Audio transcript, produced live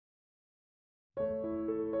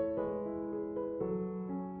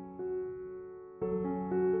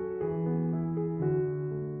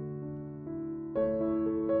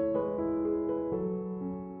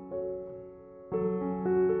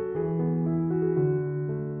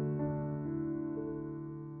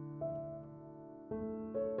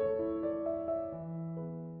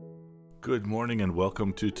Good morning and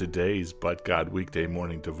welcome to today's But God Weekday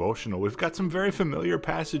Morning Devotional. We've got some very familiar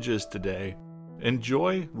passages today.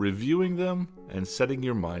 Enjoy reviewing them and setting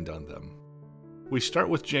your mind on them. We start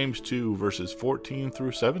with James 2, verses 14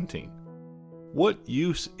 through 17. What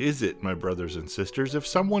use is it, my brothers and sisters, if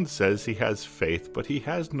someone says he has faith but he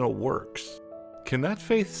has no works? Can that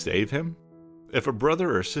faith save him? If a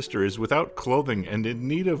brother or sister is without clothing and in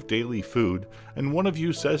need of daily food, and one of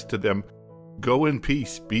you says to them, "Go in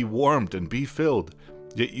peace, be warmed and be filled,"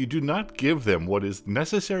 yet you do not give them what is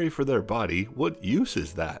necessary for their body, what use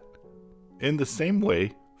is that? In the same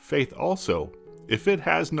way, faith also, if it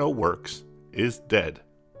has no works, is dead,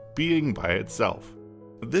 being by itself.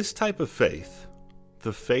 This type of faith,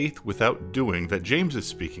 the faith without doing that James is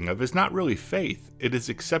speaking of, is not really faith. It is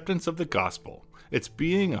acceptance of the gospel. It's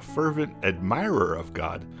being a fervent admirer of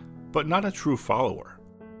God, but not a true follower.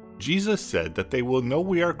 Jesus said that they will know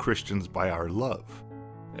we are Christians by our love.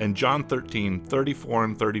 In John 13:34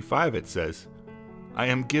 and 35 it says, "I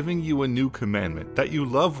am giving you a new commandment, that you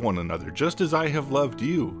love one another, just as I have loved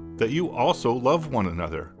you, that you also love one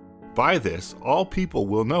another. By this all people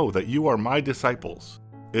will know that you are my disciples,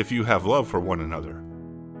 if you have love for one another."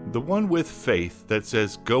 The one with faith that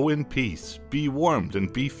says, "Go in peace, be warmed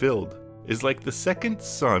and be filled," is like the second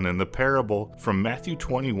son in the parable from Matthew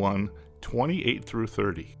 21:28 through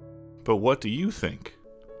 30. But what do you think?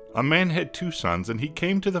 A man had 2 sons, and he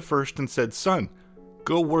came to the first and said, "Son,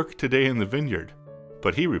 go work today in the vineyard."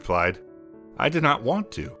 But he replied, "I did not want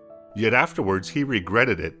to." Yet afterwards he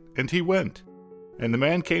regretted it, and he went. And the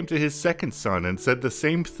man came to his second son and said the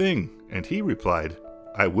same thing, and he replied,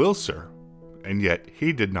 "I will, sir." And yet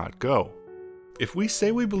he did not go. If we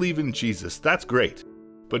say we believe in Jesus, that's great.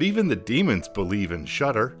 But even the demons believe and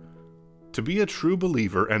shudder. To be a true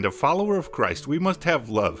believer and a follower of Christ, we must have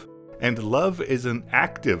love. And love is an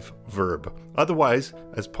active verb. Otherwise,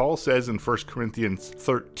 as Paul says in 1 Corinthians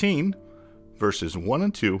 13, verses 1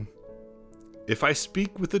 and 2, "If I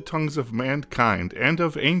speak with the tongues of mankind and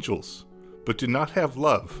of angels, but do not have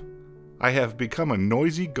love, I have become a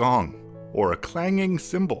noisy gong or a clanging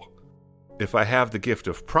cymbal. If I have the gift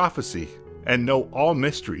of prophecy and know all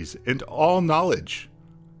mysteries and all knowledge,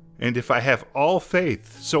 and if I have all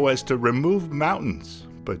faith so as to remove mountains,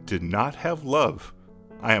 but did not have love,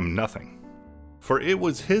 I am nothing." For it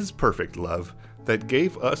was His perfect love that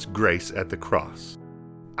gave us grace at the cross.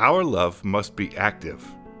 Our love must be active.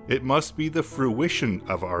 It must be the fruition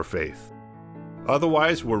of our faith.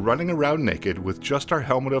 Otherwise, we're running around naked with just our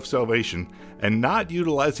helmet of salvation and not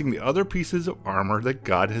utilizing the other pieces of armor that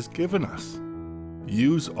God has given us.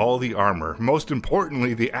 Use all the armor, most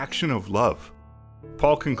importantly, the action of love.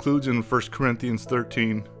 Paul concludes in 1 Corinthians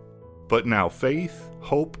 13, "But now faith,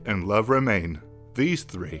 hope, and love remain, these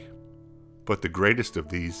 3, but the greatest of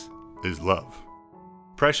these is love."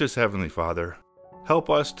 Precious Heavenly Father, help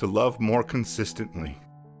us to love more consistently.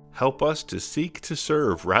 Help us to seek to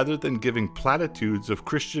serve rather than giving platitudes of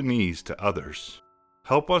Christianese to others.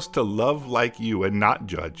 Help us to love like you and not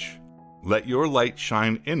judge. Let your light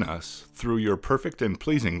shine in us through your perfect and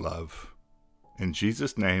pleasing love. In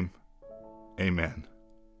Jesus' name, amen.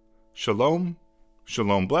 Shalom,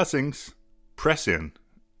 shalom blessings, press in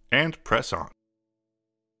and press on.